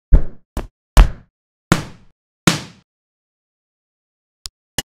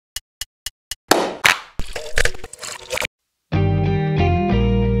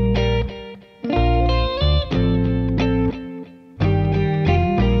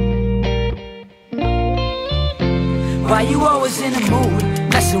Why you always in the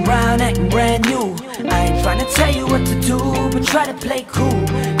mood? Messing around, acting brand new. I ain't trying to tell you what to do, but try to play cool.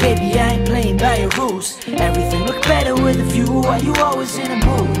 Baby, I ain't playing by your rules. Everything look better with a view. Why you always in the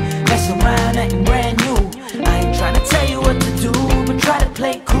mood? Messing around, acting brand new. I ain't trying to tell you what to do, but try to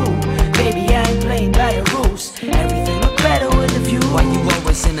play cool. Baby, I ain't playing by your rules. Everything look better with a view. Why you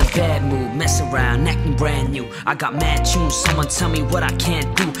always in a bad mood? Mess around, acting brand new. I got mad tunes, someone tell me what I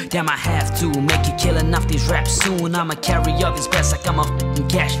can't do. Damn, I have to make you killing off these raps soon. I'ma carry all these bets like I'm a f***ing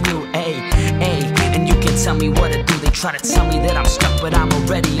cash mule. Ayy, ayy, and you can tell me what to do. They try to tell me that I'm stuck, but I'm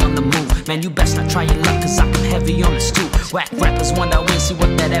already on the move. Man, you best not try your luck, cause I come heavy on the stool. Whack rappers wonder when see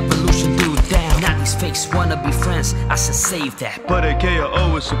what that evolution do. Damn, now these fakes wanna be friends, I should save that. But AKA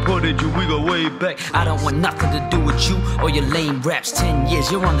always supported you, we go way back. I don't want nothing to do with you or your lame raps. 10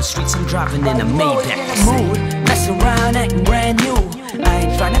 years, you're on the streets, I'm driving in a Maybach. Messing around, acting brand new. I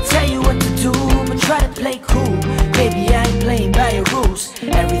ain't trying to tell you what to do, but try to play cool. Baby, I ain't playing by your rules.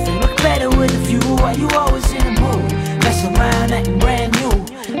 Everything look better with a view. Why you always in the mood? Messing around, acting brand new.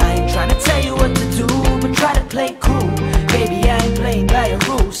 I ain't trying to tell you what to do, but try to play cool. Baby, I ain't playing by your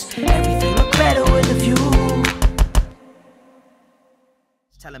rules. Everything look better with a view.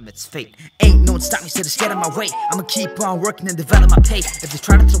 Tell him it's fate. Ain't no one stop me, so just get in my way. I'ma keep on working and develop my pace. If they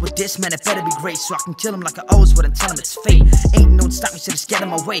try to throw a diss, man, it better be great, so I can kill him like I always would and tell him it's fate. Ain't no one stop me, so just get in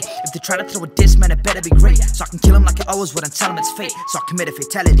my way. If they try to throw a diss, man, it better be great, so I can kill him like I always would and tell him it's fate. So I commit a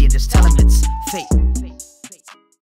fatality and just tell him it's fate.